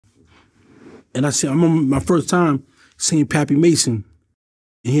And I remember my first time seeing Pappy Mason,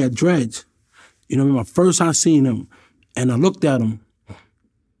 and he had dreads. You know, my first time seeing him, and I looked at him,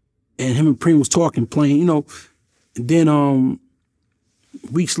 and him and Preem was talking, playing, you know. And then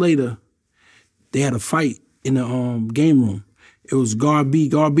weeks later, they had a fight in the game room. It was Guard B.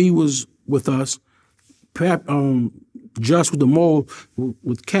 Guard B was with us. Just with the mole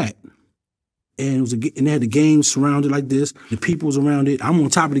with Cat. And it was and they had the game surrounded like this. The people was around it. I'm on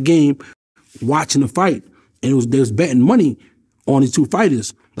top of the game watching the fight. And they was betting money on these two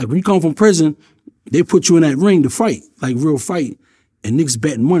fighters. Like when you come from prison, they put you in that ring to fight, like real fight. And niggas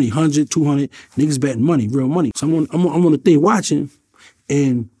betting money, 100, 200, niggas betting money, real money. So I'm on the thing watching,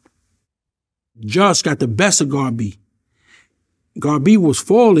 and Josh got the best of Guard B. Guard B was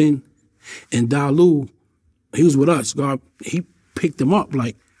falling, and Dalu, he was with us. He picked him up,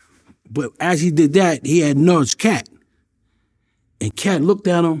 like, but as he did that, he had nudged Cat. And Cat looked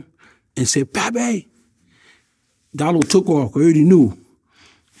at him and said, Pappy. Dalu took off, I already knew.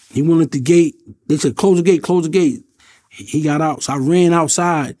 He went at the gate. They said, close the gate, close the gate. He got out, so I ran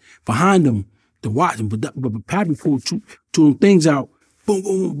outside behind him to watch him. But Pappy pulled two of them things out, boom,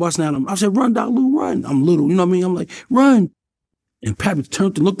 boom, boom, busting at him. I said, run, Dalu, run. I'm little, you know what I mean? I'm like, run. And Pappy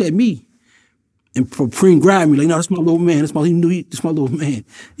turned and looked at me. And Preem grabbed me, like, no, that's my little man. That's my little man.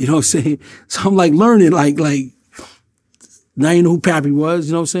 You know what I'm saying? So I'm like learning, like, now you know who Pappy was,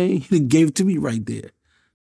 you know what I'm saying? He gave it to me right there.